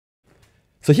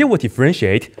So here we'll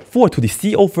differentiate 4 to the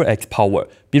c over x power.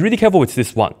 Be really careful with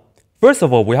this one. First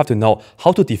of all, we have to know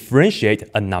how to differentiate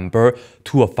a number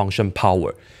to a function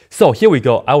power. So here we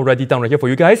go. I will write it down right here for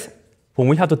you guys. When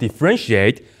we have to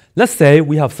differentiate, let's say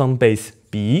we have some base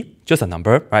b, just a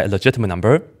number, right, a legitimate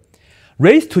number,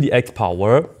 raised to the x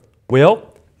power.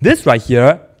 Well, this right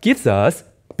here gives us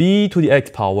b to the x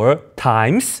power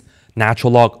times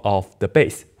natural log of the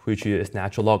base, which is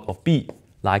natural log of b,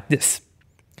 like this.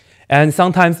 And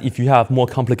sometimes if you have more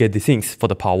complicated things for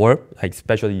the power, like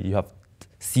especially you have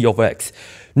c over x,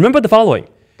 remember the following.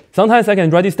 Sometimes I can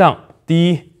write this down,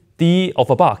 d of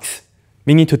a box,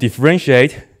 meaning to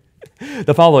differentiate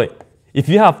the following. If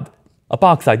you have a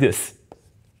box like this,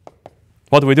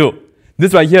 what do we do?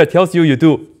 This right here tells you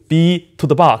do b to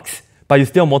the box, but you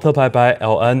still multiply by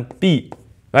ln b,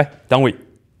 right? Don't we?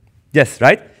 Yes,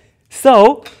 right?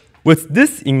 So with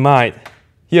this in mind,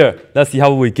 here, let's see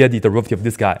how we get the derivative of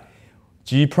this guy.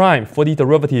 G prime for the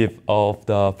derivative of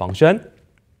the function.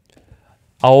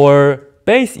 Our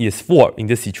base is 4 in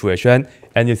this situation,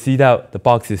 and you see that the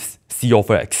box is c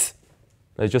over x.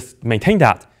 Let's just maintain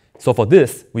that. So for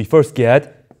this, we first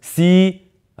get 4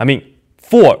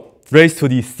 raised to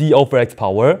the c over x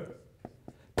power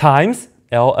times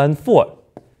ln 4.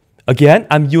 Again,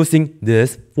 I'm using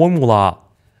this formula,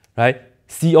 right?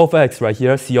 C over x right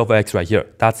here, c over x right here.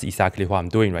 That's exactly what I'm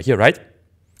doing right here, right?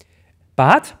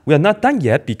 But we are not done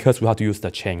yet because we have to use the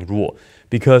chain rule.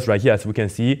 Because right here, as we can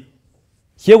see,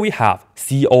 here we have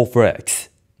c over x.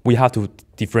 We have to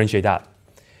differentiate that.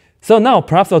 So now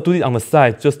perhaps I'll do it on the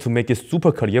side just to make it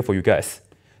super clear for you guys.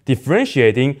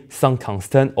 Differentiating some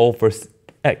constant over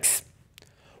x.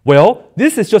 Well,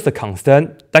 this is just a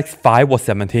constant, like 5 or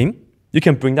 17. You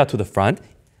can bring that to the front.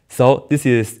 So this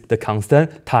is the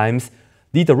constant times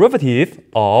the derivative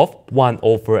of 1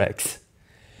 over x.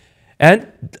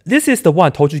 And this is the one I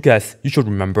told you guys you should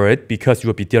remember it because you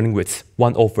will be dealing with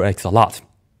 1 over x a lot.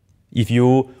 If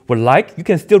you would like, you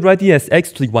can still write it as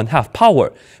x to the 1/2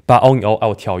 power. But all in all, I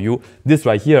will tell you, this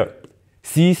right here,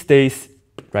 c stays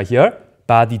right here,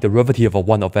 but the derivative of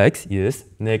 1 over x is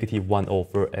negative 1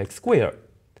 over x squared.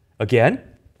 Again,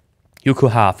 you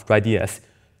could have write it as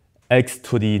x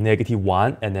to the negative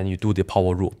 1, and then you do the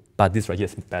power rule. But this right here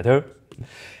is better.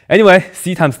 Anyway,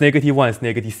 c times negative 1 is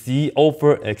negative c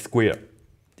over x squared.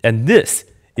 And this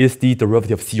is the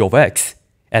derivative of c over x.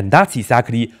 And that's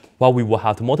exactly what we will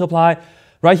have to multiply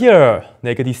right here,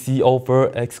 negative c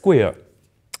over x squared,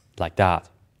 like that.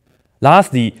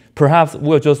 Lastly, perhaps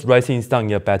we'll just write things down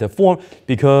in a better form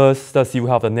because let's see, we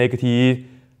have the negative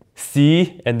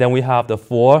c, and then we have the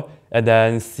 4, and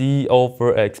then c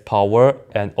over x power,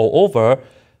 and all over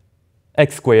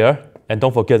x squared. And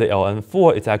don't forget the ln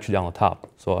 4, it's actually on the top.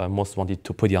 So I most wanted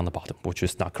to put it on the bottom, which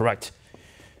is not correct.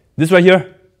 This right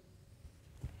here,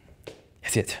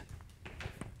 that's it.